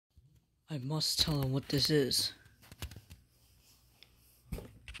I must tell him what this is.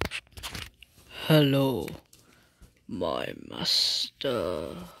 Hello, my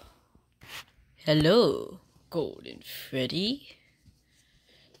master. Hello, Golden Freddy.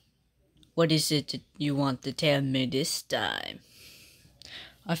 What is it that you want to tell me this time?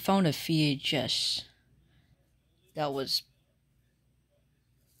 I found a VHS that was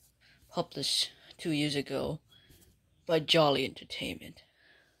published 2 years ago by Jolly Entertainment.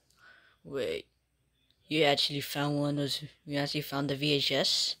 Wait, you actually found one? You actually found the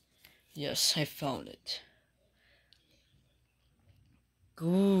VHS? Yes, I found it.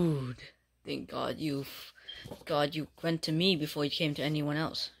 Good. Thank God you went to me before you came to anyone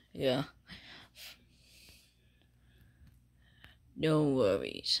else. Yeah. No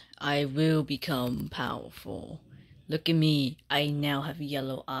worries. I will become powerful. Look at me. I now have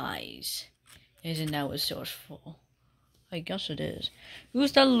yellow eyes. Isn't that resourceful? I guess it is.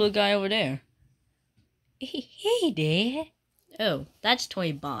 Who's that little guy over there? Hey there. Oh, that's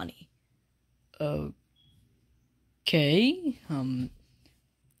Toy Bonnie. Okay.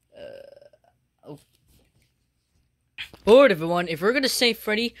 Alright, everyone. If we're gonna save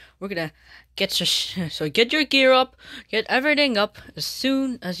Freddy, we're gonna get so get your gear up, get everything up as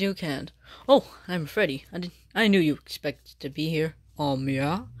soon as you can. Oh, I'm Freddy. I knew you expected to be here.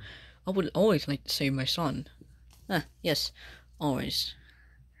 Yeah. I would always like to save my son. Yes, always.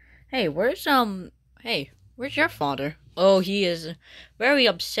 Hey, where's your father? Oh, he is very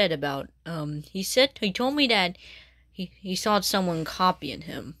upset about, he told me that he saw someone copying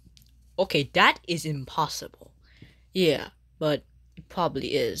him. Okay, that is impossible. Yeah, but it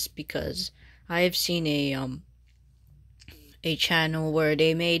probably is, because I have seen a channel where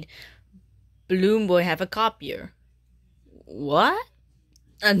they made Balloon Boy have a copier. What?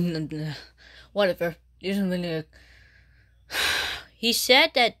 Whatever. Isn't really he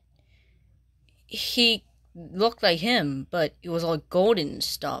said that he looked like him, but it was all golden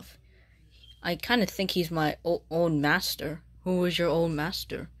stuff. I kind of think he's my old master. Who was your old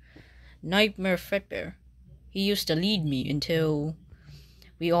master? Nightmare Fredbear. He used to lead me until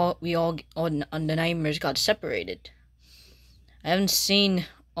we all on the nightmares got separated. I haven't seen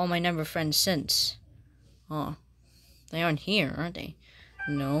all my nightmare friends since. Oh, they aren't here, aren't they?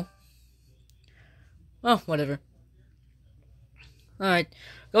 No. Oh, whatever. Alright,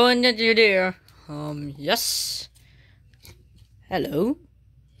 go and get your dear. Yes. Hello.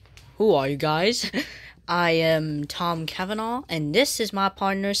 Who are you guys? I am Tom Cavanaugh, and this is my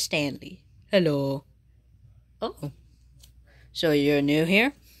partner Stanley. Hello. Oh. So you're new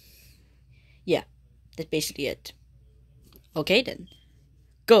here? Yeah, that's basically it. Okay then.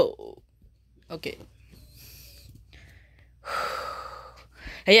 Go. Okay.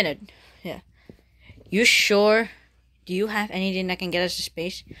 Hey, yeah. You sure? Do you have anything that can get us to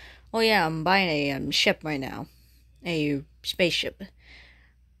space? Oh yeah, I'm buying a ship right now. A spaceship.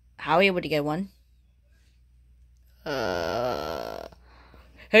 How are you able to get one? Hey,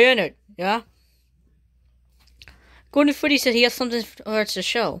 Ennard, yeah? Golden Freddy said he has something for us to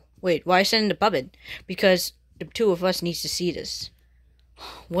show. Wait, why send the puppet? Because the two of us needs to see this.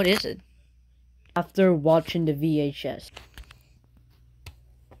 What is it? After watching the VHS.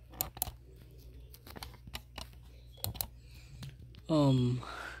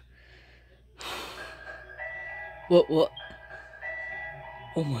 What?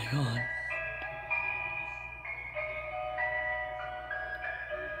 Oh my God.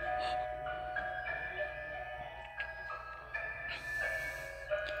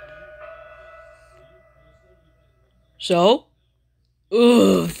 So?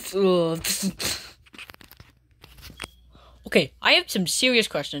 Okay, I have some serious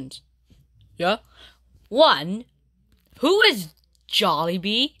questions. Yeah? 1, who is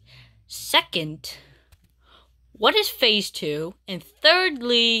Jollibee? 2nd, what is phase 2? And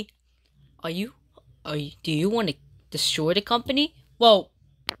thirdly, do you want to destroy the company? Well,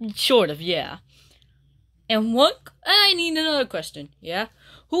 sort of, yeah. And I need another question, yeah?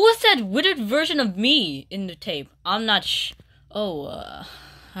 Who was that withered version of me in the tape? I'm not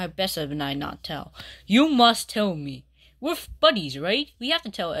I best have I not tell. You must tell me. We're buddies, right? We have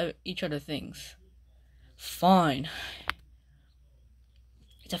to tell each other things. Fine.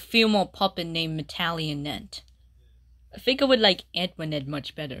 It's a female puppet named Metallianette. I think I would like Antoinette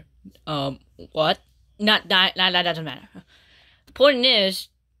much better. What? That doesn't matter. The point is,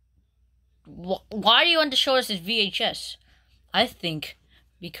 why do you want to show us this VHS? I think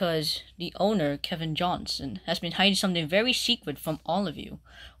because the owner, Kevin Johnson, has been hiding something very secret from all of you.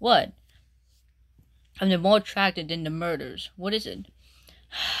 What? I'm more attracted than the murders. What is it?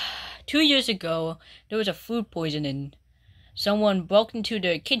 2 years ago, there was a food poisoning Someone broke into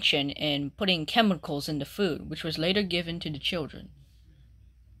the kitchen and putting chemicals in the food, which was later given to the children.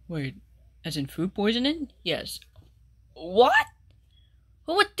 Wait, as in food poisoning? Yes. What?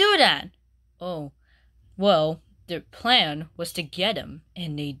 Who would do that? Oh, well, their plan was to get him,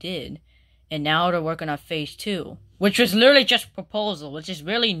 and they did. And now they're working on phase 2, which was literally just proposal, which is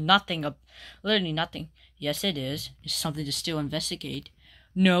really nothing. Literally nothing. Yes, it is. It's something to still investigate.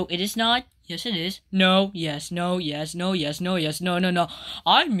 No, it is not. Yes, it is. No, yes, no, yes, no, yes, no, yes, no, no, no.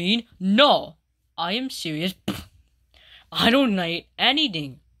 I mean, no. I am serious. I don't need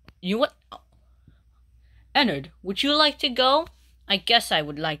anything. You know what? Ennard, would you like to go? I guess I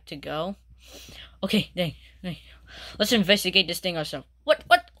would like to go. Okay, then. Let's investigate this thing ourselves. What?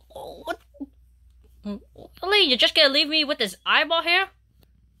 Really, you're just gonna leave me with this eyeball here?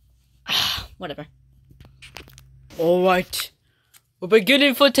 Whatever. Alright. We're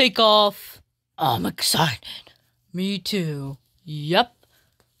beginning for takeoff. I'm excited. Me too. Yep.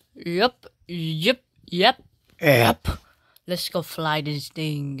 Let's go fly this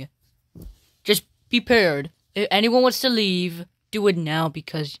thing. Just be prepared. If anyone wants to leave, do it now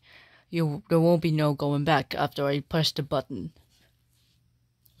because there won't be no going back after I press the button.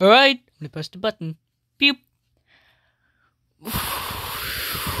 Alright, I'm gonna press the button. Beep.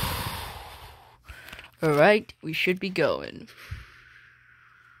 Alright, we should be going.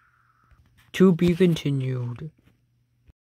 To be continued.